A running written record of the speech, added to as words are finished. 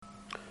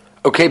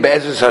Okay,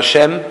 Be'ezus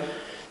Hashem,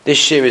 this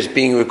shir is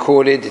being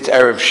recorded. It's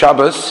Erev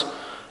Shabbos,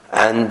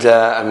 and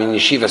I'm in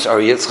Yeshivas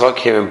Ari Yitzchak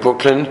here in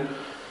Brooklyn,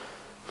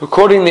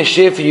 recording this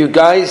shir for you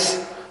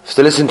guys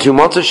to listen to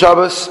Motzei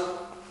Shabbos.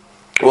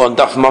 We're on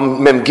Daf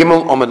Mem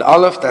Gimel Omid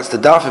Aleph. That's the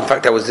Daf. In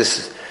fact,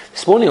 this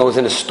morning I was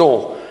in a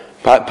store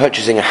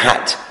purchasing a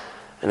hat,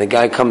 and a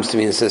guy comes to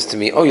me and says to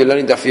me, "Oh, you're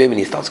learning Daf Yomi," and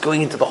he starts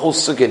going into the whole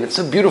sugya, and it's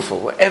so beautiful.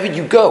 Wherever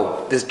you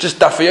go, there's just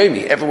Daf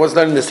Yomi. Everyone's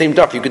learning the same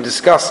Daf. You can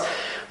discuss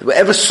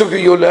whatever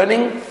sugya you're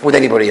learning with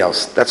anybody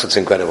else. That's what's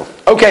incredible.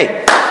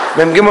 Okay,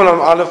 Mem Gimel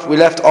Omid Aleph. We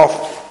left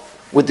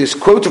off with this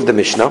quote of the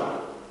Mishnah,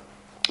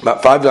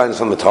 about 5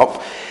 lines on the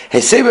top.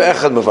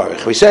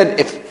 We said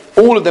if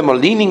all of them are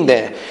leaning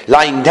there,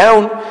 lying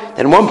down,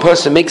 then one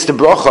person makes the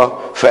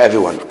bracha for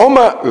everyone.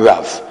 Omar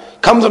Rav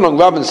comes along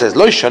Rav and says,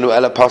 Lo shanu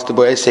ela pasta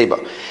bo eseba.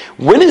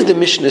 When is the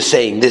Mishnah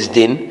saying this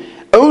din?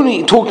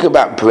 Only talking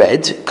about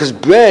bread, because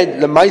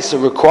bread,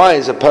 lemaisa,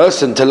 requires a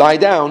person to lie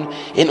down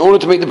in order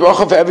to make the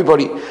bracha for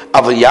everybody.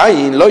 Aval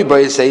yayin lo bo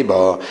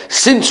eseba.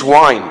 Since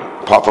wine,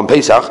 apart from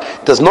Pesach,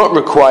 does not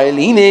require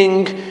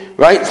leaning,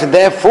 right? So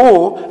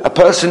therefore, a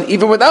person,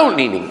 even without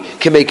leaning,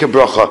 can make a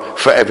bracha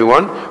for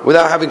everyone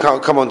without having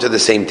come on to the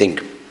same thing.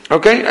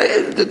 Okay?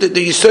 The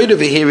yesod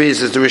over here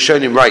is, as the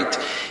Rishonim write,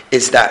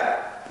 is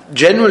that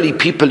generally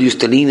people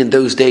used to lean in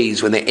those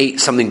days when they ate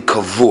something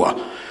kavua.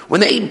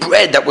 When they ate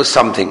bread, that was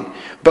something.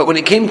 But when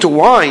it came to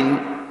wine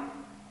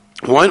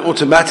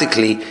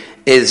automatically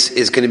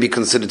is going to be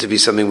considered to be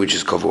something which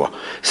is kavua.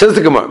 Says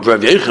the Gemara,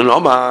 Rav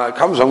Yochanan,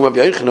 comes on Rav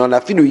Yochanan,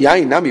 afilu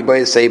yain nami bo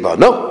eseba.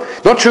 No,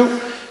 not true.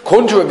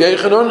 According to Rav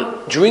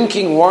Yochanan,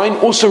 drinking wine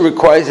also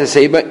requires a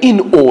seba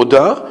in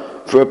order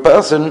for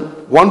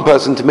one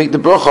person to make the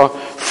bracha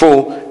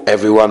for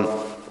everyone.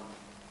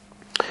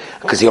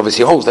 Because he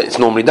obviously holds that it's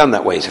normally done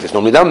that way. So if it's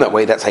normally done that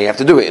way, that's how you have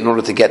to do it in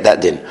order to get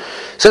that din.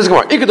 Says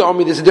Gemara, Ikeda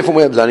Ami, there's a different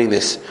way of learning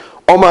this.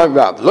 Omar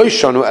Rab, Lo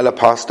shanu ela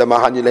pasta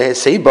mahanya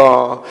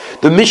leheseba.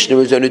 The Mishnah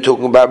is only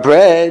talking about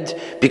bread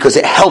because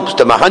it helps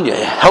the mahanya,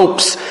 it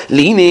helps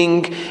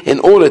leaning in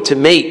order to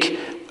make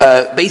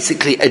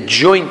basically a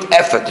joint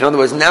effort. In other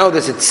words, now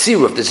there's a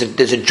tziruf,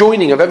 there's a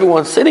joining of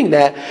everyone sitting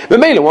there. But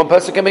mainly one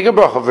person can make a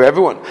bracha for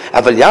everyone.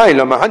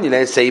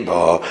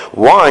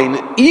 Wine,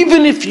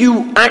 even if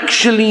you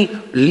actually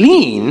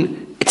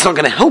lean, it's not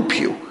going to help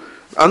you.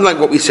 Unlike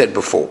what we said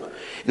before.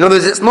 In other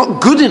words, it's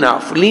not good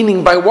enough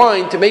leaning by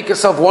wine to make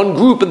yourself one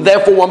group and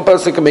therefore one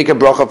person can make a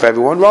bracha for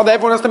everyone. Rather,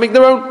 everyone has to make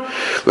their own.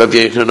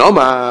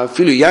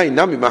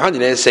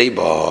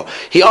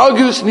 He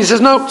argues and he says,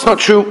 no, it's not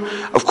true.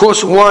 Of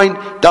course, wine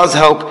does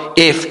help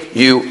if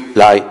you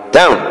lie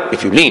down,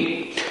 if you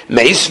lean.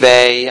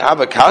 Meisvei,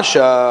 have a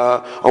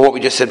kasha on what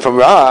we just said from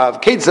Rav.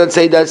 What is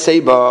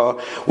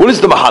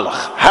the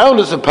mahalach? How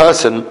does a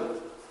person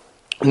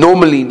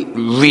normally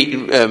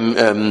lean?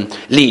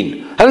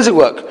 How does it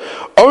work?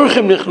 That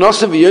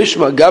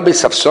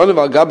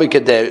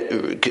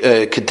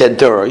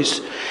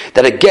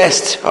a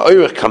guest,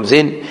 comes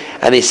in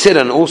and they sit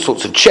on all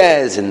sorts of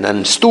chairs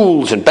and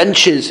stools and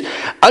benches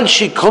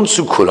until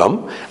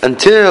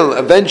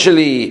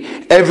eventually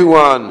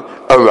everyone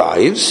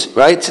arrives,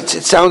 right? It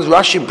sounds,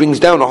 Rashi brings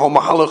down a whole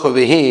mahalach over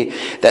here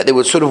that they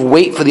would sort of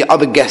wait for the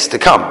other guests to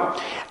come.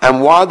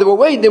 And while they were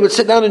waiting, they would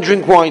sit down and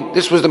drink wine.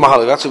 This was the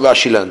mahalach. That's what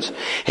Rashi learns.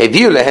 They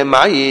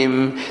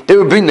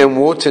would bring them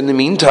water in the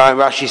meantime.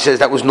 Rashi says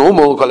that was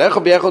normal.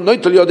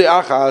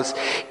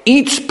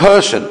 Each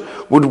person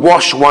would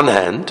wash one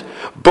hand.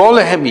 All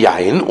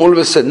of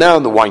a sudden now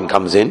the wine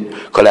comes in.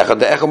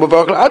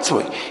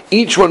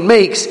 Each one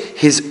makes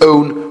his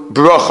own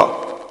bracha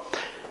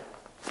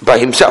by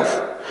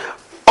himself.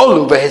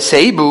 All of a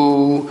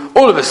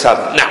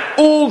sudden, now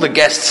all the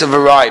guests have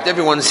arrived.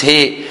 Everyone's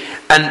here.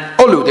 And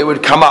they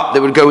would come up, they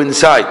would go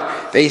inside.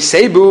 They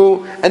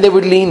sebu, and they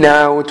would lean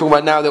now. We're talking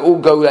about now, they all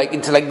go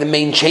into the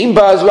main chamber.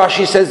 As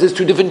Rashi says, there's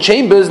 2 different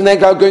chambers, and they're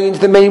going into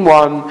the main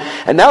one.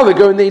 And now they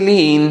go and they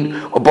lean,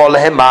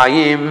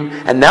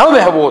 and now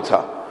they have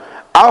water.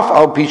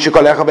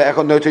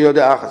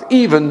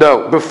 Even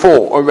though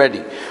before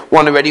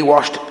one already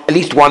washed at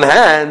least one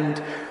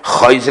hand,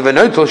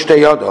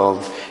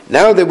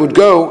 now they would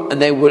go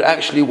and they would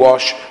actually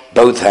wash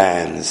both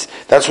hands.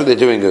 That's what they're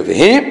doing over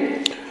here.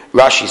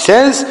 Rashi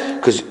says,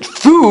 because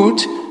food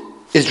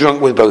is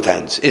drunk with both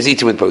hands, is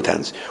eaten with both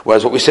hands.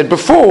 Whereas what we said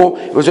before,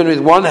 it was only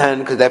with one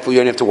hand, because therefore you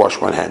only have to wash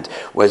one hand.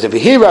 Whereas over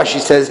here, Rashi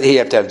says, here you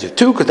have to have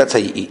 2, because that's how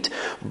you eat.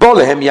 Now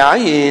they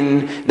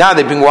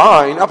bring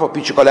wine,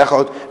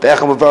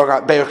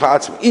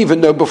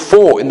 even though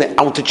before, in the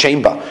outer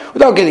chamber,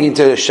 without getting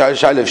into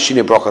Shaila of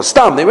Shine Bracha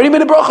Stam, they already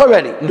made a bracha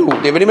already. No,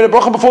 they already made a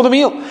bracha before the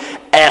meal.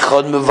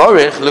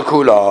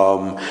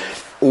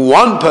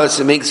 One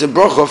person makes a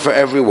bracha for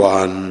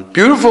everyone.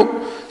 Beautiful.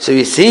 So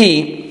you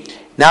see,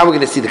 now we're going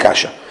to see the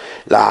kasha.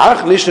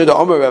 According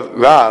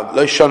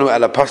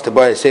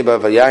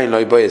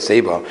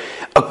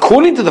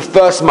to the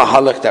first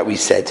mahalach that we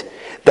said,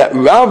 that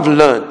Rav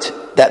learnt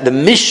that the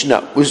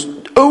Mishnah was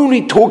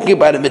only talking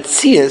about a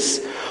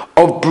metzias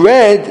of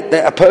bread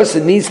that a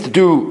person needs to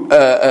do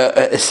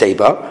a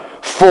seba,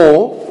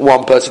 for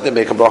one person to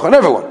make a bracha on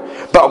everyone.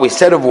 But we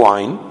said of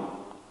wine,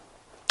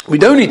 we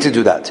don't need to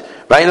do that,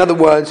 right? In other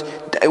words,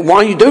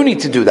 wine you don't need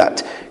to do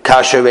that.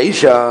 Kasha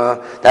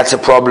Reisha, that's a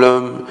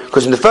problem,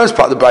 because in the first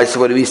part of the Brisa,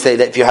 what do we say?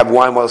 That if you have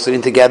wine while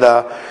sitting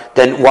together,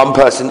 then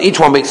each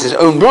one makes his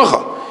own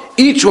bracha.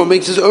 Each one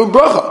makes his own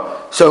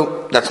bracha.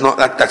 So that's a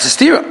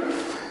stira.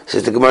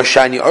 Says the Gemara,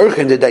 Shani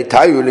Orchin the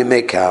Daitayu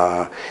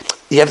Limeka.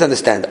 You have to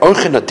understand,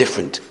 Orchin are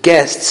different.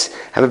 Guests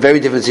have a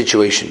very different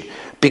situation.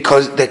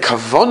 Because the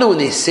kavanah when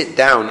they sit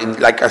down,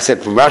 like I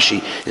said from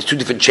Rashi, there's two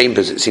different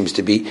chambers it seems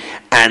to be,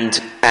 and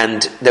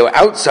they were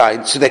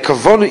outside, so their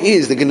kavanah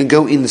is they're going to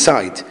go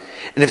inside.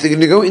 And if they're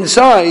going to go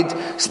inside,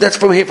 so that's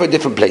from here for a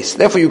different place.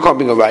 Therefore you can't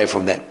bring a raya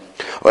from there.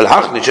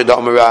 According to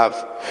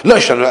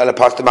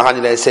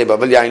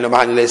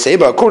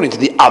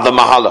the other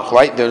mahalach,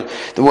 right? The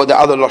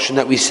other lashon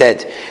that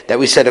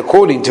we said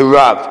according to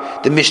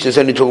Rav, the Mishnah is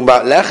only talking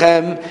about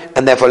lechem,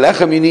 and therefore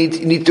lechem you need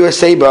to do a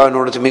seiba in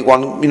order to make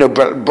one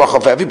bracha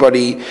for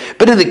everybody.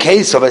 But in the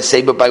case of a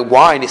seiba by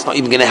wine, it's not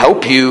even going to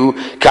help you.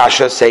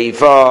 Kasha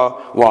seiva.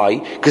 Why?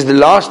 Because the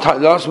last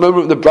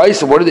moment of the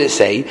Brisa, what did it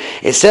say?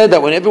 It said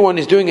that when everyone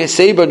is doing a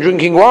seiba and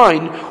drinking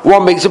wine,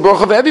 one makes a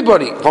bracha for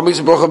everybody. If one makes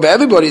a bracha for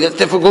everybody, that's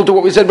difficult to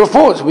what we said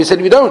before. So we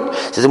said we don't.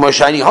 Says more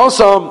shiny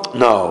Hossam.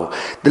 No.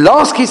 The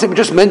last case that we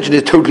just mentioned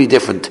is totally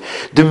different.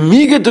 The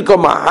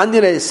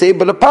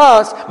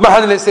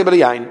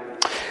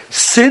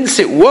since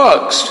it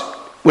works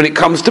when it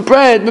comes to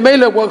bread,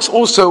 Mamela works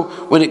also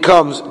when it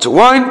comes to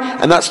wine,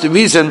 and that's the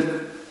reason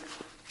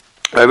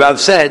Rav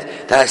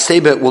said that a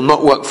seiba will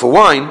not work for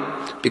wine,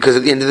 because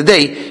at the end of the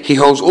day, he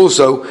holds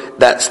also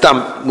that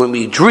when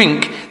we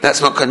drink, that's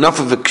not enough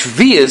of a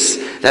kvias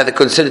that they're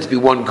considered to be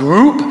one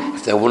group.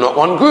 If they were not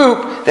one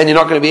group, then you're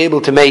not going to be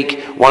able to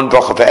make one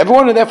bracha for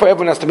everyone, and therefore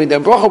everyone has to make their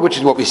bracha, which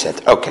is what we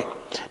said. Okay.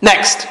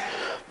 Next.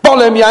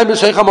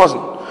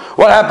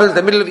 What happens in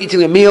the middle of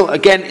eating a meal?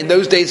 Again, in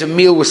those days, a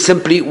meal was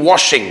simply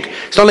washing.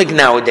 It's not like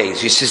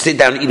nowadays. You used to sit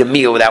down and eat a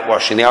meal without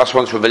washing. They asked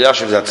once for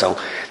Elyashiv Zatzal.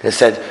 They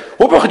said,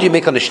 what bracha do you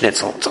make on a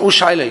schnitzel? It's all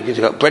shaila. You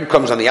got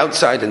breadcrumbs on the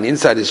outside, and the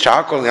inside is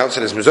charcoal, and the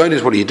outside is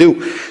mazonis. What do you do?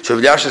 So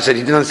Elyashiv said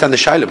he didn't understand the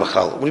shaila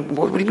b'chal.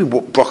 What do you mean,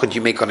 what bracha do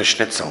you make on a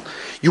schnitzel?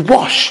 You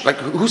wash. Like,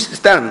 who sits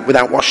down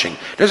without washing?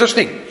 There's such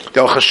thing.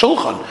 The Aruch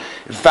HaShulchan,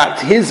 in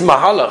fact, his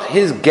mahalach,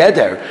 his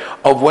geder,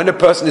 of when a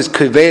person is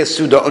kaveh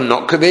suda or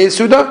not kaveh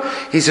suda,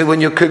 he said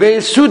when you're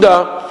kaveh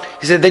suda,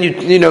 he said then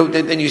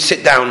you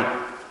sit down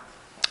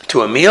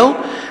to a meal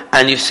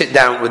and you sit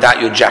down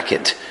without your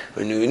jacket.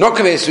 When you're not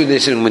kaveh suda, you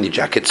sit with your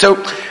jacket. So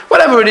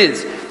whatever it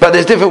is, but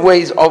there's different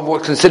ways of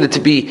what's considered to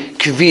be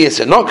kvias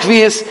and not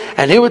kvias.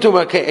 And here we're talking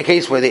about a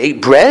case where they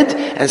ate bread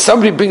and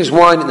somebody brings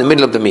wine in the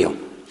middle of the meal.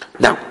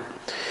 Now,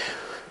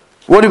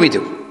 what do we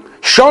do?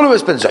 Shalom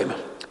es ben Zayma.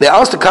 They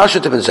asked the kasha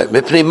to ben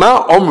Zayma. Mipnei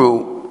ma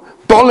omru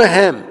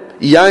bolehem.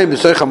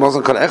 What's the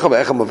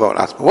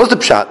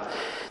pshat?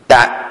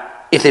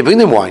 That if they bring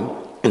them wine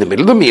in the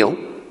middle of the meal,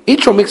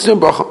 each one makes their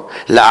bracha.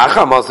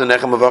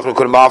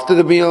 After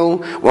the meal,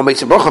 one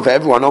makes a bracha for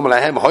everyone.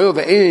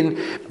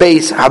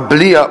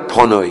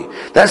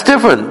 That's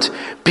different,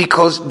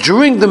 because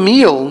during the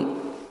meal,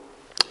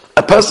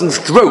 a person's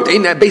throat,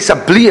 in that base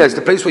abliya is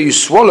the place where you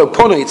swallow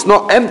pono. It's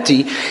not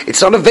empty,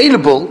 it's not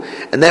available,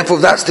 and therefore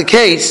if that's the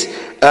case,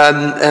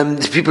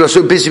 people are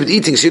so busy with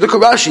eating. So you look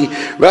at Rashi.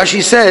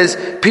 Rashi says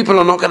people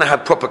are not going to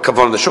have proper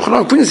kavanah. The Shulchan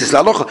Aruch brings this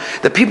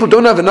la'alocha that people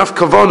don't have enough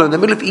kavanah in the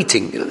middle of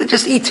eating. They're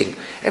just eating.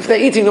 If they're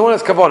eating, no one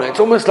has kavanah. It's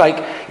almost like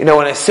when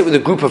I sit with a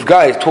group of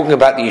guys talking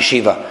about the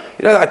yeshiva.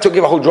 I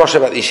give a whole drosha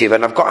about the yeshiva,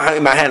 and I've got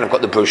in my hand, I've got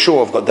the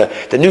brochure, I've got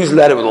the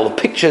newsletter with all the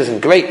pictures and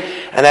great,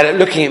 and they're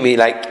looking at me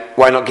like,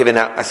 why not give it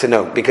out? I said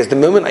no, because the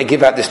moment I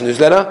give out this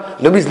newsletter,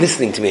 nobody's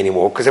listening to me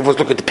anymore because everyone's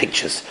looking at the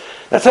pictures.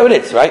 That's how it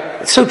is, right?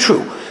 It's so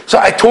true. So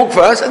I talk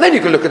first, and then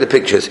you can look at the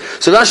pictures.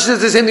 So Rashi says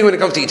the same thing when it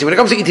comes to eating. When it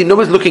comes to eating,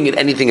 nobody's looking at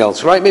anything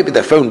else, right? Maybe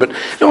their phone, but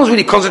no one's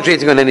really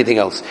concentrating on anything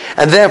else.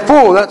 And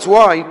therefore, that's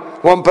why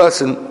one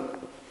person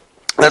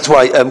has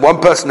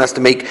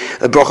to make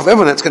a bracha of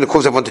everyone. That's going to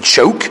cause everyone to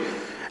choke.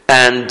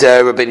 And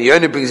Rabbeinu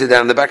Yonah brings it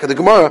down in the back of the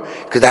Gemara,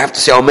 because they have to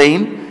say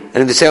Amen.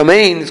 And if they say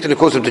Amen, it's going to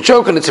cause them to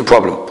choke, and it's a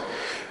problem.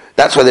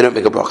 That's why they don't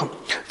make a bracha.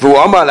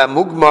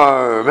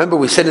 Remember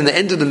we said in the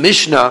end of the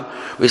Mishnah,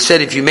 we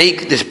said if you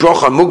make this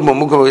bracha,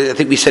 mugma, I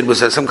think we said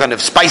was some kind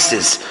of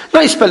spices.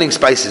 Nice spelling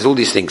spices, all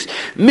these things.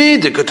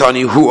 What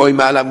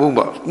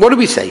do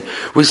we say?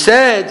 We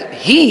said,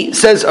 he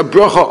says a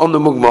bracha on the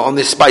mugma, on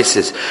the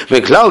spices.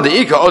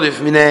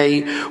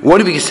 What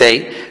do we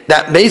say?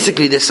 That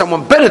basically there's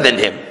someone better than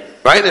him.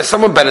 Right? There's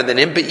someone better than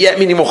him, but yet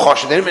meaning more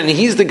chashuv than him, and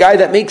he's the guy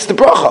that makes the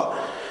bracha.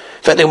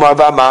 He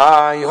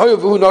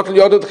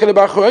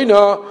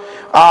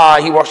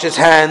washed his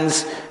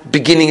hands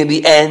beginning and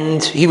the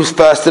end. He was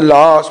first and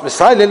last. This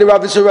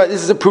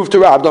is a proof to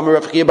Rav.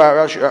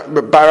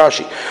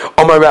 Barashi.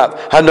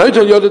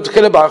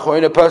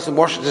 When a person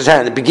washes his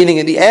hand, the beginning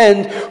and the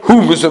end,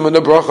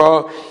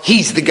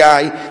 he's the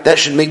guy that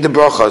should make the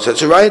bracha. So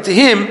it's a right to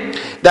him.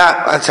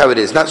 That's how it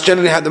is. That's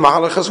generally how the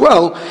Mahalach as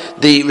well.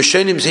 The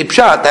Rishonim say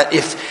pshat that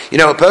if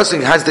a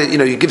person has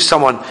you give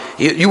someone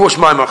you wash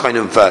my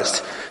machanim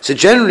first. So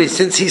generally,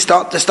 since he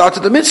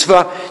started the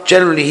mitzvah,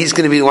 generally he's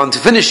going to be the one to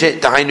finish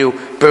it. Dahainu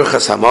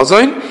berachas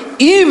hamazon.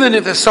 Even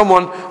if there's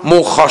someone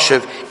more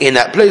chashiv in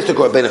that place, to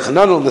go Ben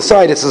Chanan on the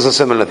side, it's a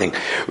similar thing.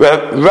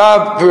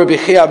 Rav Rabbi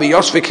Chia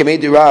b'Yosef came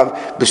to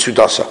Rav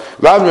b'Sudasa.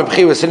 Rav and Rabbi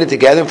Chia were sitting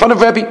together in front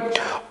of Rabbi.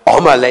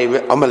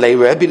 Amalei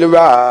Rabbi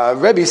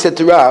l'Rav. Rabbi said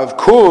to Rav,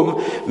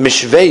 "Kum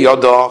mishvei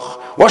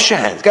yodach. Wash your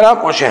hands. Get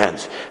up, wash your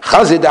hands."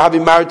 Chazid Havi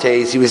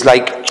Martes. He was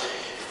like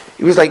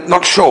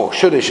not sure.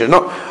 Should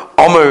not.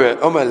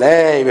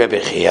 Amalei Rabbi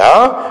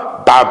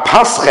Chia bar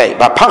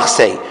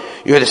Pachsei.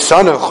 You're the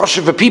son of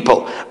Choshev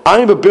people.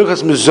 I'm a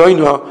birchas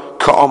mezoina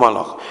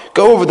ka'amalach.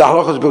 Go over the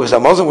halachas birchas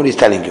hamazon, what he's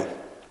telling you.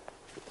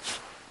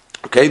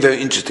 Okay, very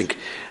interesting.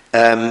 You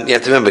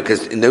have to remember,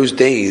 because in those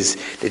days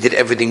they did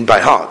everything by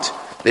heart.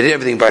 So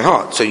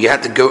you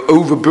had to go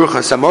over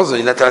birchas hamazon.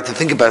 You had to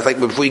think about it. It's like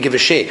before you give a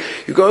share,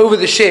 you go over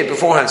the share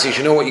beforehand, so you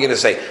should know what you're going to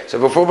say. So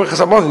before birchas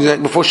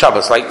hamazon, before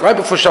Shabbos, like right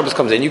before Shabbos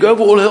comes in, you go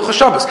over all hilchos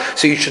Shabbos,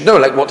 so you should know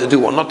like what to do,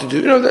 what not to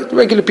do. That's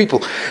regular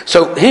people.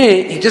 So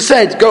here he just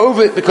said, go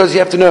over it because you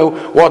have to know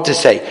what to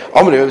say.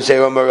 When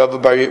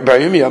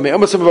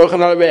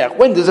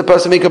does a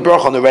person make a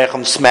bracha on the reich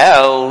on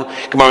smell?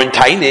 Gemara in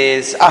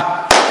Tainis.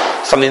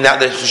 Something that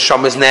the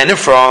Shom is nana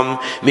from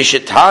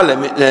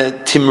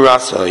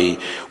Timrasoi.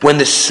 When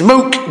the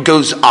smoke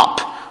goes up,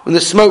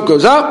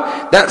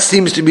 that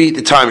seems to be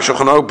the time.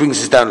 Shulchan Aruch brings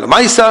this down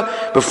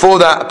Lamaisa. Before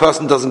that, a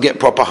person doesn't get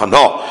proper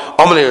hana.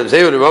 What do you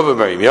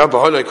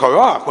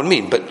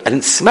mean? But I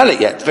didn't smell it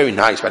yet. It's very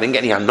nice, but I didn't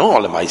get any hana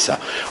Lamaisa.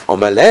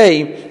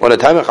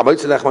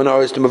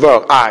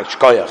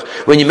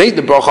 When you make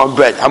the bracha on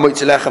bread, you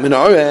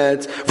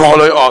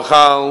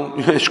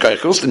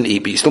didn't eat,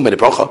 but you still made a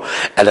bracha.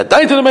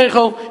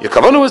 Your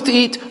kavanah was to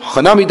eat.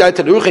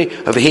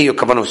 Over here, your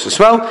kavanah was to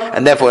smell,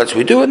 and therefore that's what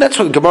we do. And that's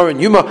what the Gemara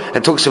in Yuma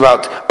and talks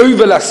about.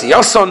 Over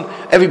lasiyason,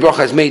 every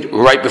bracha is made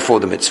right before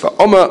the mitzvah.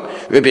 Omer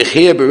Rabbi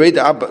Chia bereid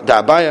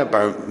da'abaya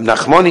bar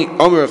Nachmani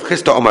Omer of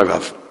Chisda Omer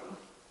Rav.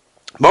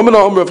 Momena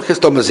Omer of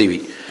Chisda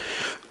Maziri.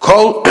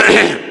 Kol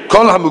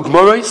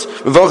hamugmoros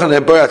v'vochan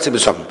heborat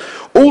zibusam.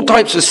 All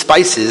types of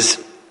spices,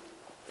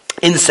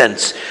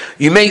 incense.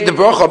 You make the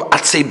bracha of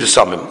atzei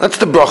b'samim. That's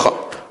the bracha.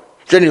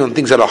 Generally on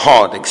things that are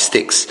hard, like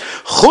sticks.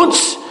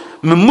 Chutz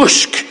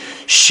memushk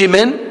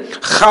shimen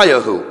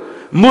chayahu.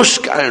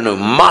 Musk,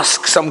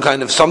 musk, some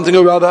kind of something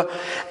or other,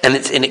 and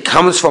it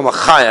comes from a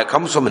chaya, it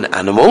comes from an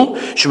animal.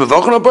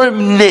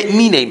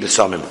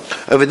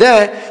 Over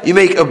there, you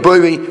make a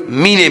bori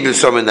mine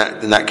b'samim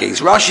in that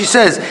case. Rashi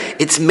says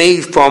it's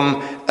made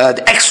from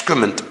the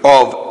excrement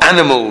of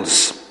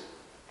animals.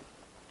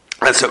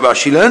 That's what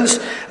Rashi learns.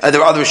 There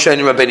are other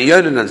Rishonim, Rabbeinu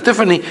Yonah learns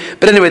differently,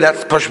 but anyway,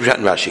 that's Pashut Pshat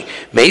in Rashi.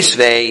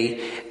 Meisvei.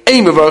 You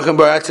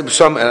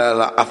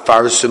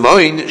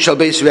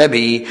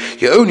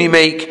only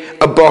make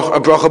a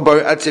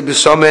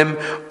bracha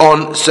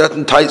on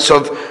certain types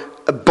of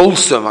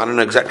balsam. I don't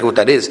know exactly what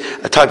that is.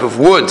 A type of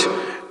wood,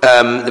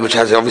 which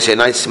has obviously a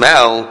nice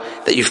smell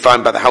that you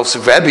find by the house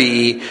of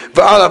Rebbe.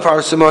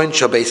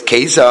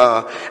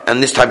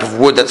 And this type of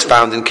wood that's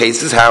found in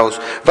Kesa's house.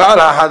 On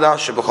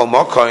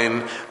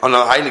the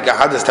heilige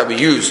hadas that we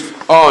use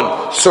on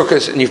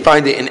sukkahs, and you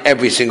find it in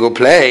every single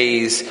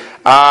place.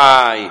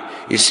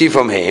 You see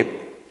from here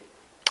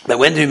that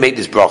when do you make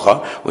this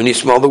bracha? When you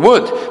smell the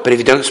wood. But if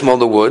you don't smell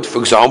the wood, for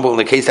example, in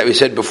the case that we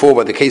said before,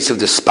 by the case of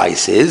the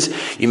spices,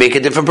 you make a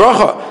different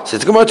bracha. So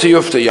it's come out to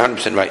Yufta, you're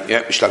 100% right.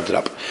 Yeah, we slugged it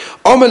up.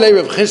 Amalei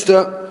Rav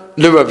Chisda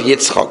l'Rav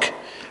Yitzchak.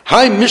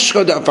 Hi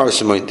Mishcha da'afar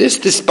Samoin.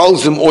 This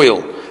balsam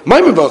oil.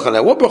 My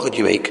bracha, what bracha do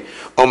you make?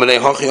 Amalei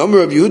Hachi Amar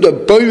Rav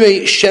Yehuda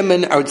Borei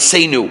Shemen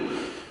Artseinu.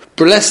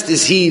 Blessed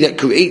is he that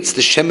creates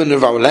the shemen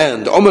of our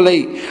land.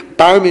 Omalei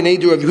bar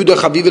minedu Rav Yehuda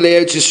Chaviv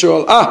Eretz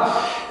Yisrael.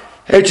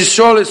 Eretz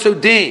Yisrael is so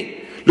dear.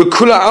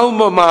 L'kula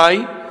alma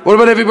mai. What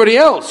about everybody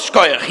else?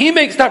 Shkoyach. He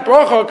makes that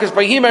bracha because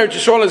by him Eretz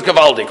Yisrael is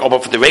gavaldik. Oh,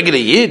 but for the regular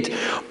yid,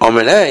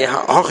 Omalei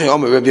Hachi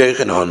Amar Rav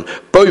Yochanan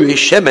Borei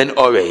Shemen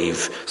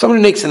Orev. Someone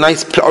who makes a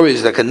nice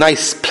orev, like a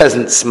nice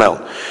pleasant smell.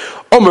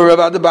 Omar Rav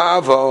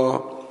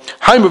Adabava.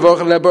 Hi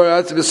Mevochem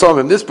LeBaratz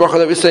B'Samim. This bracha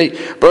that we say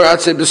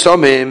Baratz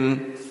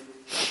B'Samim.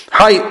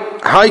 Hi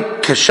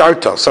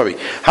kasharta.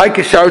 Hi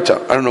kasharta.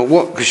 I don't know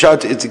what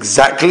kasharta is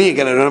exactly.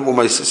 Again, I don't know what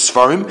my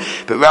svarim,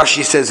 but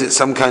Rashi says it's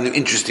some kind of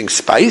interesting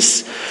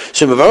spice.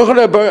 So but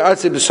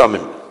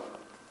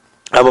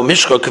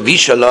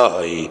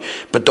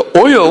the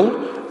oil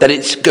that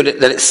it's good,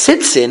 that it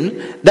sits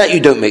in, that you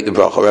don't make the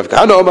bracha.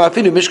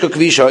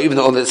 Even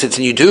though all that sits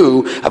in you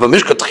do, have a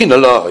mishka tchina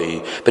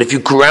loy. But if you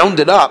ground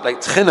it up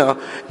like tchina,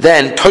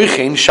 then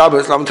toichin,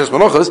 Shabbos, lamentos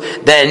malachos,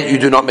 then you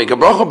do not make a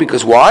bracha,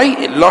 because why?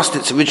 It lost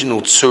its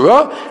original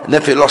tzura, and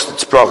therefore it lost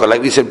its bracha,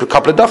 like we said a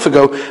couple of daf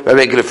ago, by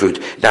regular food.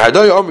 In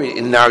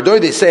Nardoi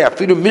they say,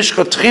 afilu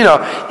mishka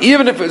tchina,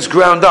 even if it's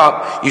ground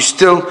up, you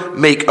still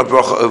make a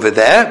bracha over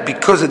there,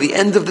 because at the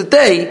end of the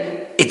day,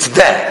 it's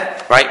there,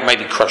 right? It might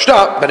be crushed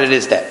up, but it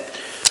is there.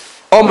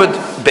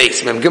 Omid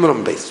base, Mem Gimel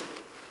Omid base.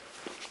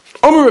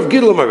 Omer of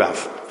Gidl Omer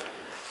Rav.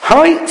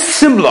 Hai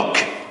Simlok,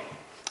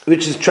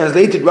 which is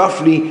translated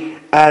roughly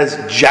as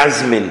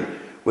jasmine,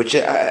 which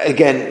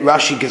again,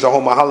 Rashi gives a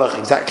whole mahalach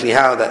exactly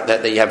how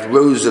that they have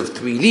rows of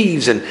 3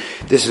 leaves, and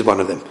this is one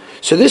of them.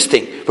 So this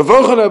thing, you made the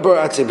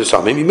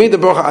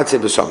bracha atzei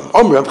b'samim.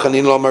 Omer Rav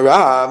Chanin Omer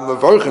Rav,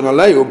 v'vorchen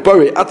aleu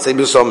bari atzei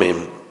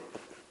b'samim.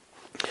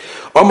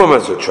 Omer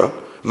Mazutra.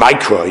 My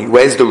kroy,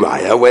 where's the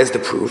raya? Where's the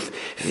proof?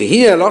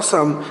 V'hiya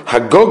losam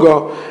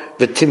hagogo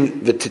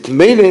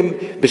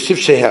v'titmelim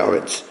b'shivshei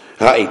ha'aretz.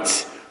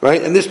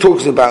 Right? And this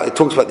talks about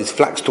these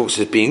flax stalks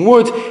as being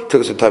wood, it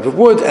talks about a type of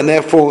wood, and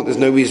therefore there's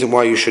no reason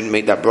why you shouldn't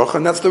make that bracha,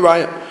 and that's the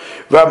raya.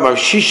 Rab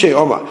Marshishe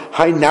Omar,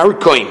 Hai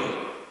Narkoim.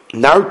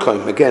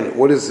 Narkoim, again,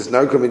 what is this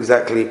Narkoim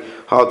exactly?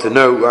 Hard to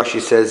know.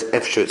 Rashi says,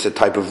 Efsha, it's a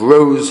type of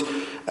rose,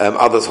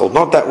 others hold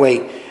not that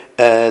way.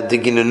 Right,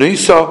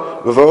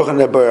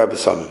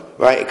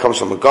 it comes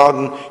from a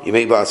garden. You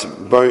make the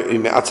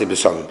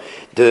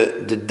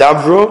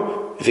davro.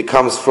 If it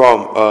comes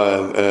from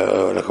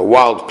like a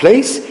wild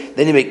place,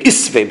 then you make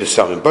isvei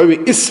b'samim. Bari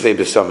isvei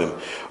b'samim.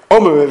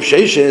 Omer Rav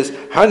Sheishes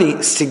hani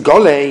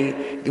sigole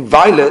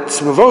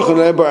violets mevorchen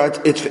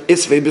lebarat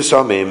isvei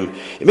b'samim.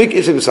 You make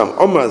isvei b'samim.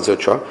 Omer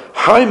Zotra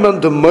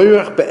hayman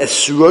demoyrach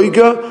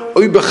be'esroiga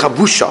oy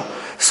bechavusha.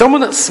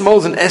 Someone that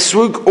smells an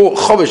esrog or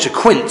chavish, a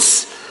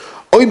quince.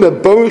 Oimer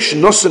borish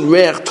nosen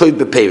reach toy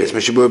beperis.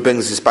 Mishabur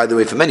brings this, by the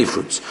way, for many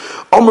fruits.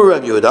 Omer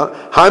Rav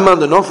Yehuda, Haiman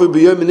the Nofer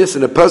b'yom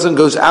Nisan. A person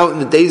goes out in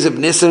the days of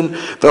Nisan,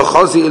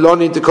 v'chazi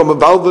iloni to come a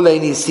valvule,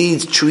 and he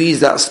sees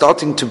trees that are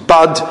starting to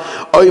bud.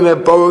 Oimer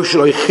borish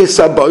loy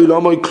chisa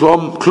ba'olam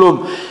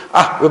klum.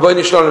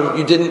 Rabbi Shalom,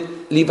 you didn't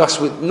leave us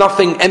with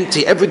nothing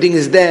empty. Everything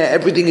is there.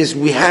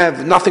 We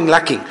have nothing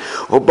lacking.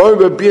 Right?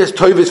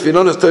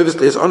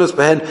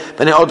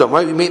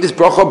 We make this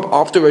bracha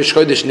after Rosh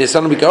Chodesh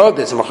Nisan. We go out.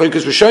 There's a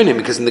machlokes rishonim,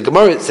 because in the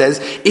Gemara it says,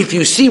 if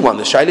you see one,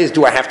 the shaila is,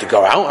 do I have to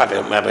go out? Do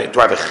I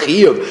have a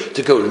chiyuv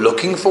to go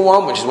looking for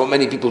one, which is what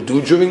many people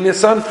do during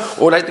Nisan?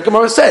 Or like the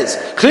Gemara says,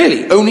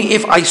 clearly, only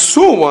if I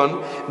saw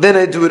one, then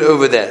I do it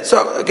over there.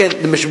 So again,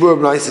 the Mishabur of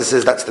Naisa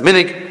says that's the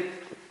minig,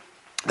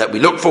 that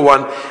we look for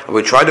one, and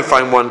we try to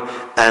find one,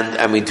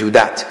 and we do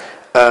that.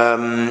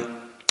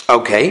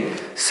 Okay,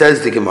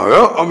 says the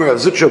Gemara, Omer Rav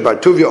Zutra bar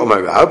Tuvia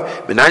Omer Rav,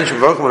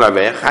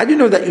 how do you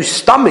know that you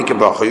stomach a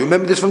bracha? You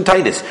remember this from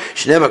Tainus.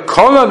 Shnema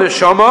kol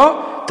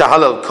neshama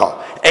tahalal kol.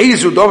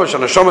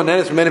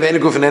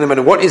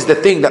 What is the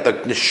thing that the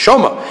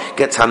neshama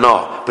gets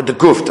hana, but the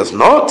guf does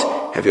not?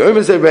 Have you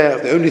ever said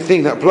the only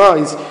thing that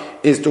applies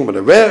is talking about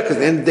a rare, because at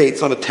the end of the day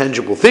it's not a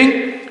tangible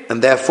thing,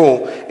 and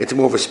therefore it's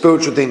more of a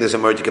spiritual thing. There's a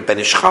Mordecai Ben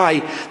Ish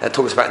Chai that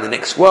talks about in the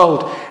next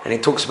world, and he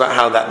talks about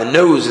how that the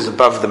nose is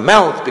above the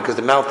mouth, because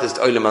the mouth is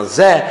the Olam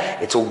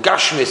Hazeh, it's all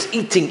gashmis,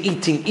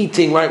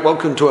 eating, right?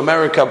 Welcome to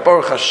America,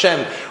 Baruch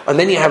Hashem. And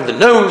then you have the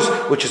nose,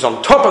 which is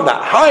on top of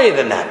that, higher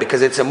than that,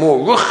 because it's a more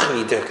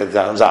ruchni,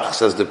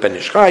 says the Ben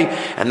Ish Chai,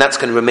 and that's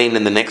going to remain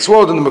in the next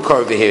world. And the Makar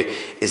over here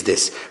is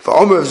this. For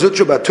Omer of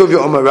Zutra Batuvia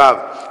Omer Rav,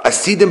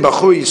 Asidim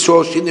Bachur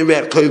Yisrael Shinni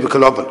Reach Toy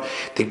B'Kalavan.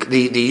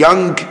 The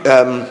young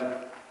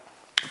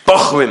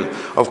Bachrim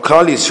of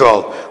Klal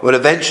Yisrael will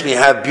eventually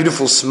have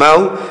beautiful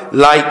smell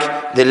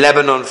like the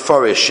Lebanon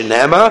forest.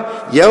 Shenema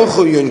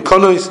Yelchu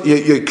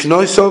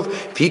Yeknoisov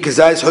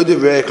Fikazais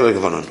Hodev Reich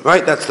Lebanon.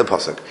 Right, that's the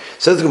pasuk.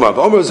 Says the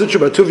Gemara. Omer Zutra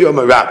Batuvia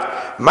Omer Rav.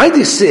 My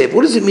disib.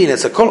 What does it mean?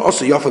 It's a kol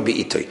also yafa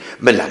beitoi.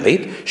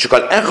 Melamed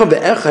shekol echad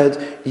beechad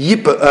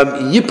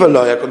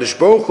yipalay Hakadosh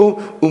Baruch Hu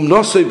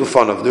umnosoi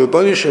b'fanav. The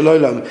Rebbeinu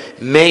Shalom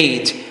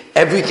made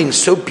everything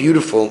so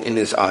beautiful in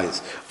his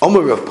eyes.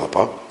 Omer Rav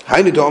Papa.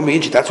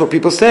 That's what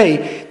people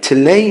say. Take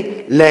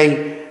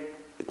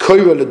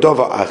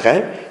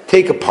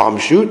a palm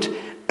shoot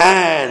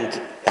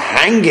and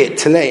hang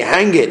it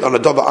on a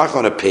dova acha,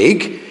 on a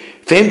pig,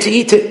 for him to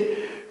eat it.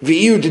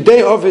 The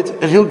day of it,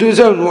 and he'll do his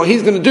own. What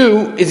he's going to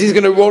do is he's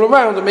going to roll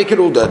around and make it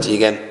all dirty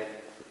again.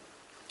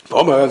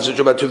 That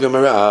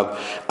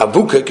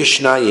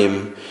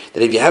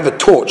if you have a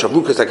torch,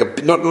 avuka is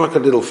like not like a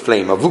little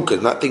flame. Avuka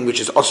is that thing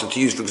which is also to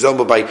use, for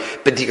example, by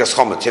bedikas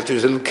chometz. You have to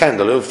use a little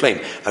candle, a little flame.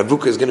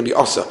 Avuka is going to be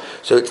also.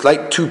 So it's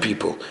like 2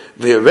 people.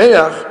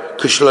 V'yareach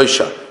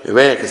kushloisha.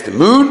 Yareach is the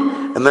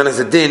moon, and then there's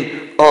a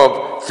din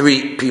of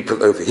 3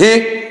 people over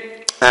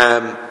here.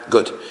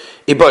 Good.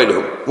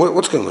 Iboilu.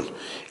 What's going on?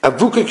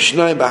 Avuka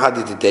kishnayim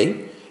bahadi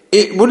today.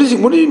 What do you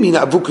mean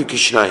avuka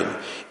kishnayim?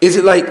 Is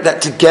it like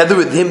that together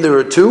with him there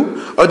are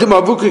 2? Or do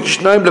avuka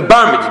kishnayim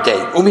lebarmi today?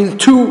 Or means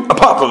 2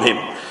 apart from him?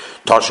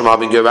 Tashma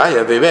ben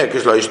Geraya,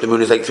 because the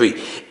moon is like 3.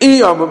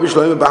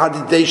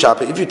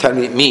 If you tell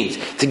me it means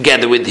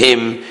together with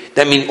him,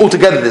 that means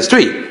altogether there's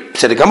 3.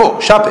 Said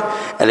Shapit.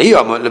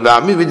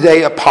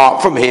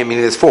 Apart from him,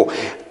 meaning there's 4.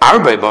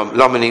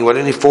 What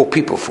only 4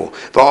 people for?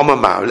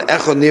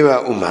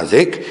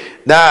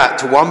 That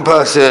to one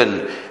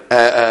person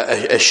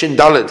a shin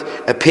dalad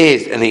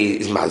appears and he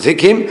is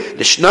mazik him.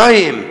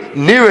 L'shnayim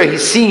nira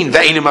he's seen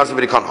ve'enim mazik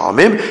but he can't harm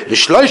him.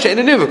 L'shloisha in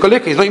a nira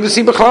kolik he's not even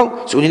seen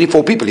b'chlal. So when you need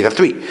 4 people, you have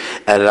 3.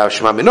 And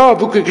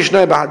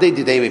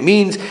it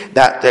means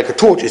that like a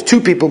torch is 2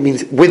 people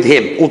means with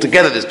him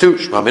altogether there's 2.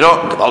 Shema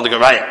minah kabal de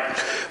garaya.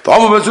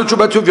 V'amar bazut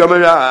shubatuf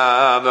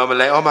yomera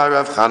v'amalei omar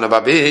Rav Chana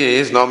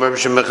babiz nomer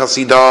b'shem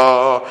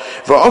chasida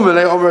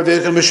v'amalei omar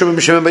v'echel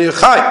b'shem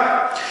b'yechai.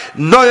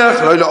 It's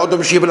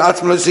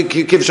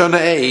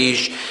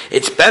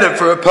better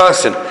for a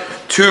person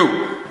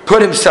to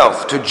put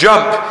himself, to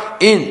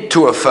jump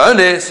into a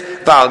furnace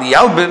rather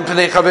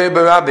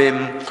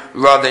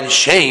than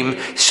shame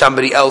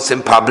somebody else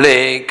in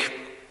public.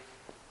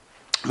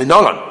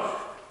 Minolan,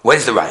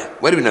 where's the raya?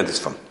 Where do we know this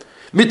from?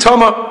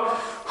 Mitama,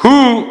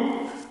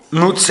 who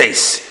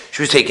mutses.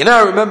 She was taken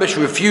out. Remember,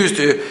 she refused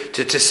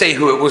to say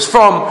who it was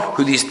from.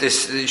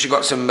 She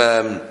got some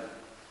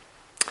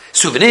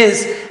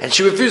souvenirs, and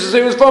she refused to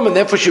say it was from, and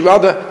therefore she'd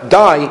rather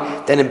die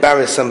than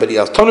embarrass somebody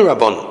else. Tonu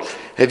Rabban,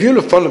 have you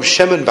looked of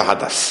shemen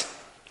v'hadas?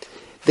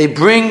 They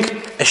bring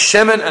a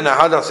shemen and a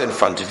hadas in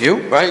front of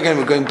you, right? Again,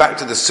 we're going back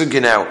to the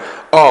sugya now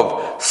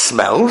of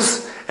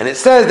smells, and it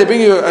says they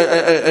bring you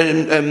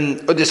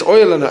this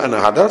oil and a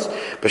hadas.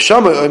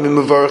 B'shama oimim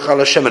mevorach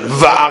ala shemen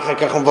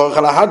v'achakach mevorach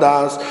ala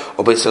hadas,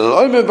 or b'yisrael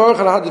oimim mevorach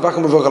ala hadas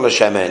v'achakach mevorach ala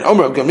shemen.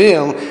 Omer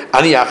Gamliel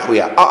ani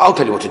achriya. I'll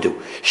tell you what to do.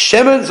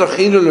 Shemen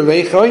zachinu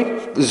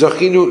l'reichai,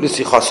 zachinu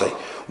l'sichasai.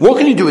 What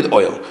can you do with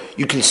oil?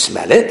 You can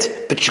smell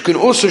it, but you can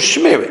also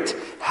smear it.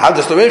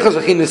 Hadas l'reicha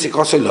zachinu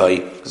l'sichasai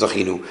loy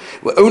zachinu.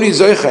 We're only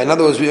zoicha. In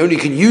other words, we only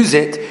can use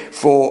it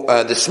for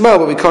the smell,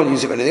 but we can't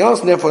use it for anything else,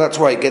 and therefore that's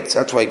why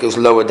it goes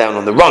lower down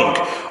on the rung.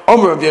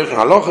 Omer Rav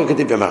Yochanan halacha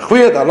ketib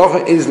b'machriya. The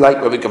halacha is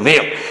like Rabbi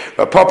Gamliel.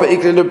 Rav Papa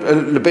ikle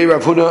lebei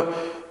Rav Huna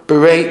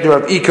berei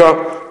Rav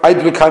Ika.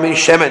 I'd become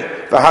shemen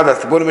v'hadas.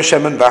 The bottom of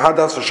shemen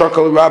v'hadas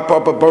v'shakal Rav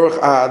Papa baruch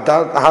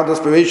hadas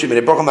bereishim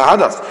and baruch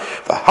hadas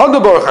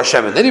v'hada baruch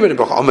hashemen. Then even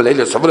baruch amalei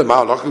savule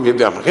ma'alach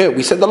v'yamachriya.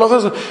 We said the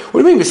halacha. What do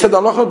you mean? We said the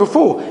halacha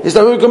before. Is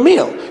that Rabbi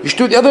Gamliel? You should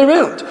do it the other way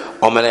around.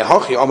 Amalei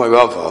hachi amar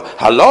Rava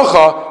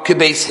halacha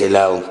kebeis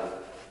Hillel.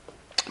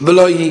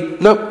 No,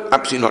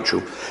 absolutely not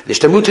true.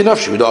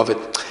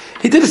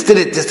 He did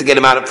it just to get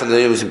him out of it.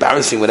 It was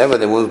embarrassing, whatever.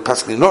 They were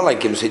possibly not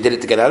like him, so he did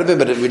it to get out of it,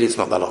 but it's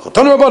not that halacha.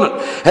 Tanu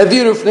Rabbanan, have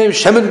you name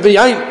shemen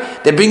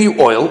v'yayin? They bring you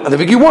oil and they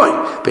bring you wine.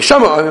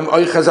 B'shama oim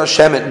oichaz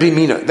shemen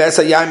b'mina.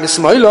 V'esa yayin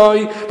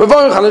b'smailoi.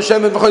 B'varich ala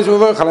shemen v'choyz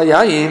b'varich ala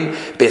yayin.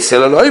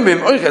 B'sel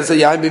aloimim oichaz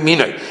yayin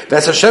b'mina.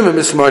 V'esa shemen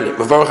b'smailoi.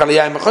 B'varich ala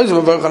yayin v'choyz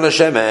b'varich ala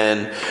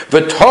shemen.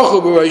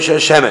 V'tochu b'roish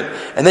shemen.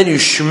 And then you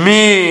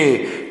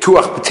shmir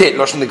tuach petit,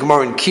 losh in the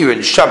Gemara in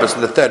Kirin, Shabbos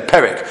in the 3rd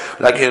parak,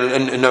 like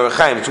in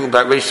Norachaim, talking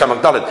about Reish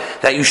Shamak Dalet,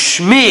 that you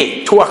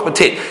smear tuach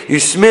petit, you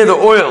smear the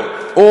oil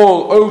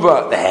all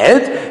over the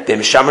head. But if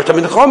the shamash,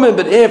 talking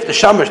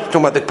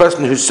about the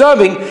person who's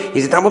serving,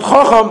 he's a Talmud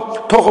Chacham,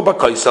 tocho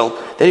b'kaisel,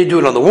 then you do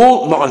it on the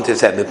wall, not onto his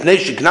head.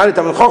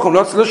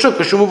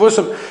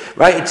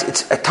 Right?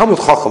 It's a Talmud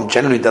Chacham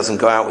generally doesn't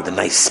go out with a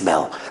nice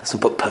smell, doesn't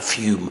put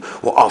perfume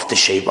or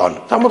aftershave on.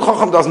 Talmud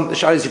Chacham doesn't. The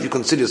shayla is if you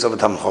consider yourself a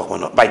Talmud Chacham or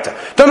not. Baita.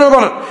 Don't know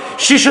about it.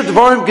 Shisha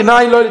dvarim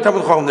gnai lo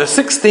Talmud Chacham. There are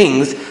 6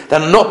 things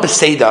that are not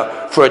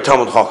beseda for a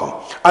Talmud Chacham.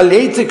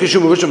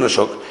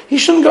 He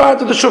shouldn't go out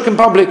to the shuk in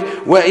public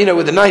where,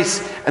 with a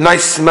nice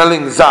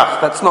smelling zach.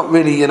 That's not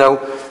really,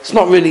 it's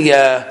not really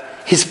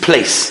his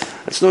place.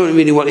 That's not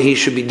really what he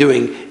should be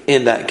doing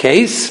in that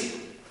case.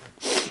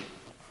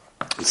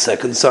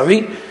 Second,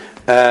 sorry.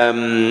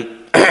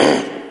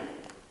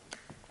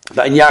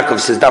 That in Yaakov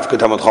says Dafka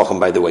Talmud Chacham,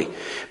 by the way.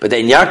 But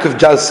then Yaakov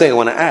does say, I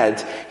want to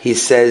add, he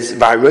says,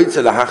 and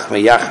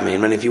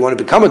if you want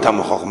to become a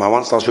Talmud Chacham, I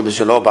once asked Rabbi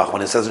Shalobach,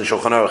 when it says in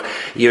Shulchan Aruch,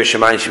 Yireh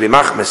Shamayim should be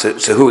machme,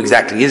 so who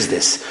exactly is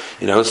this?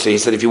 So he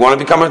said, if you want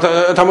to become a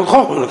Talmud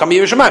Chacham, become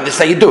Yireh Shamayim, this is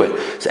how you do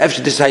it. So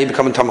after this is how you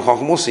become a Talmud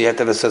Chacham, also you have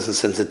to have a certain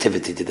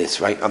sensitivity to this,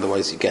 right?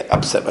 Otherwise you get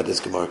upset by this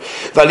Gemara.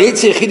 He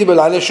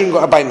shouldn't go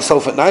out by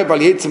himself at night.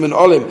 He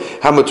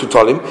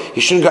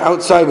shouldn't go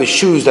outside with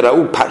shoes that are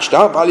all patched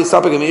up.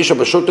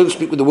 Don't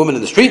speak with the woman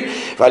in the street.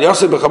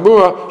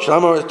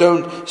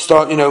 Don't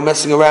start,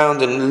 messing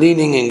around and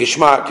leaning in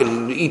geshmak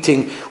and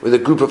eating with a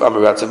group of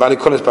Amirats. And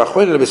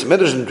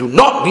do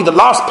not be the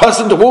last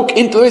person to walk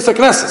into the Beis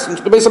HaKnesses,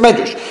 into the Beis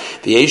HaMedrash.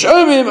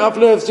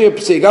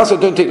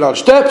 Don't take large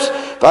steps.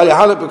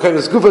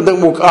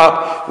 Don't walk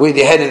up with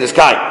your head in the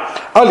sky.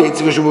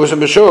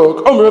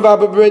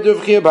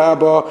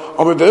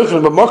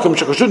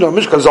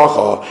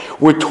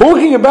 We're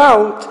talking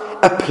about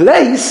a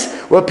place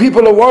where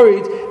people are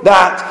worried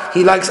that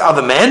he likes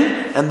other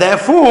men, and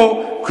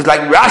therefore because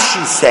like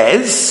Rashi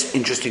says,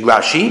 interesting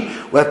Rashi,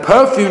 where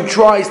perfume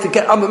tries to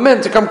get other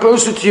men to come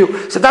closer to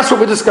you. So that's what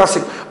we're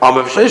discussing.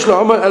 That's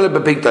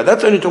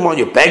only talking about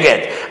your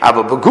beged.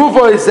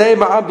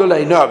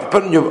 No, if you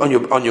put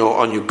it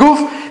on your goof,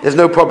 there's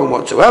no problem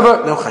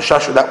whatsoever, no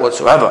chashash with that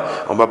whatsoever.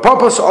 On my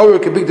purpose,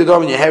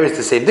 and your hair is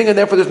the same thing, and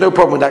therefore there's no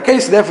problem with that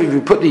case. Therefore, if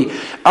you put the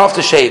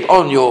aftershave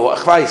on your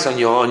chvais, on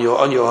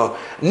your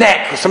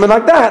neck or something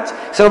like that,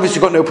 so obviously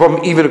you've got no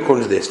problem even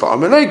according to this.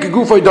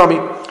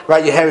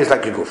 Right, your hair is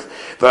like a goof.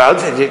 Don't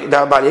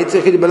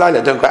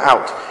go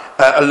out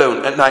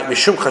alone at night,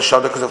 mishum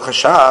chashad, because of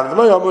chashad.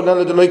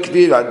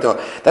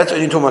 That's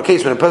only talking about a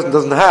case when a person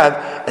doesn't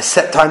have a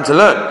set time to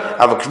learn.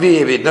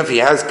 If he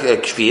has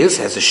kvias,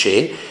 has a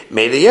share,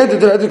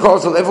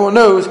 everyone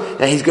knows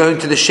that he's going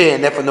to the share,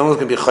 and therefore no one's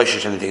going to be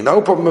choshesh anything. The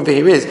whole problem over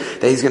here is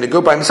that he's going to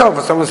go by himself,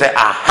 and someone will say,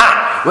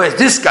 aha, where's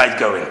this guy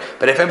going?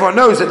 But if everyone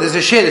knows that there's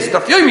a share, there's a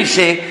daf yomi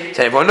share,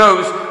 so everyone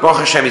knows Baruch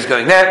Hashem is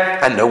going there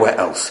and nowhere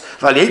else.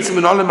 You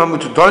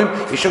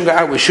shouldn't go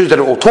out with shoes that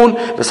are all torn.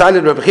 It's a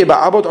gnai.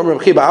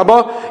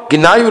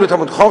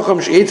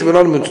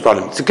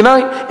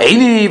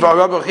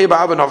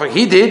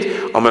 He did.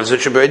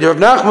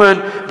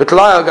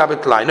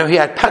 No, he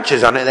had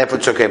patches on it, therefore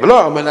it's okay.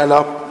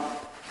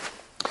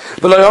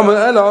 Only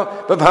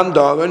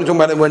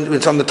talking about when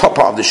it's on the top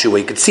part of the shoe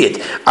where you could see it.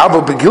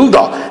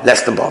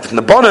 Less than both. In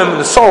the bottom, in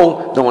the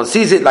sole, no one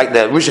sees it. Like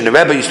the Rosh and the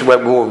Rebbe used to wear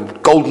more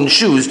golden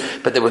shoes,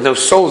 but there were no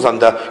soles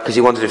under because he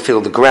wanted to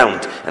feel the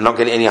ground and not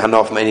get any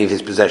hana from any of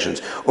his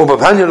possessions. That's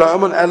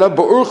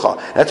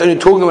only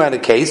talking about a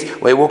case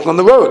where you're walking on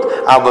the road.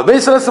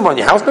 On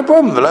your house, no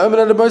problem.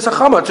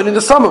 It's only in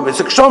the summer.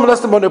 It's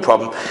no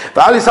problem.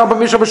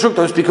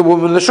 Don't speak a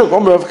woman in the shuk.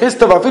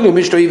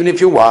 Even if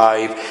your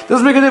wife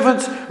doesn't make a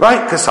difference.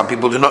 Right? Because some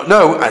people do not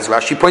know, as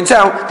Rashi points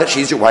out, that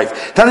she's your wife.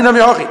 Even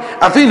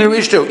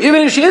if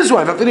she is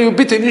wife, even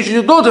if she's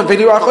your daughter,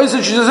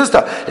 she's a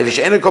sister.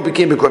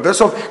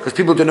 Because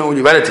people don't know all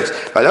your relatives.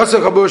 Don't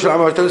sit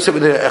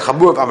with a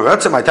chabur of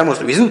Amaratza. My time was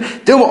the reason.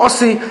 You're going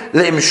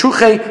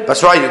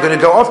to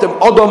go off them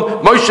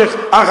Odom,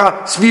 Moshech,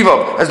 Acha,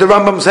 Svivov, as the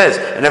Rambam says.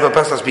 And every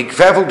person must be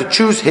careful to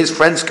choose his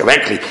friends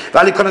correctly.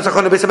 Don't be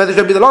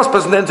the last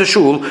person to enter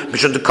shul.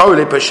 He's going to call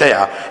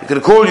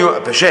you a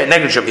peshe,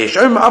 negligent.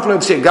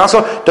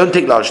 Don't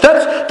take large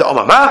steps. The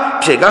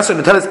Omama, and tell us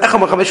it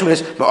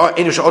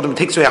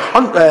takes away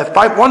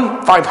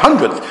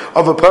 500th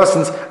of a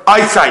person's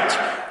eyesight.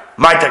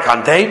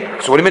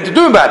 So what are you meant to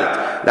do about it?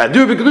 Now,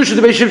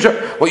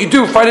 what you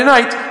do Friday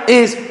night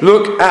is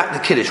look at the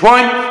Kiddush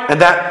wine,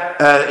 and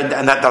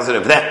that does it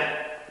over there.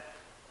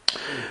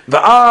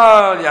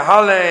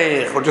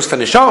 We'll just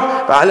finish off.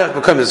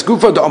 Becomes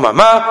Gufa, the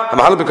Omama,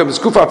 Hamahala becomes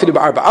Gufa, Afilu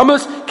Ba'arba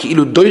Amos,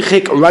 Ki'ilu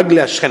Doichik, Ragli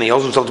Ashkeni. He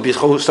also himself to be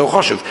so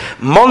choshev.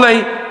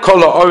 Molei,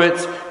 Kola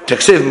Oretz,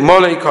 Teksiv,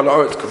 Molei, Kola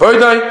Oretz,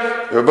 Kavoidai.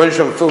 Your Rebbeinu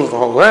Shem fills the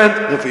whole land,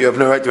 therefore you have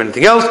no right to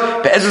anything else.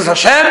 Be'ezus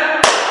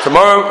Hashem,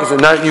 tomorrow is a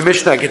new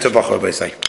Mishnah, Gita Bachar, they say.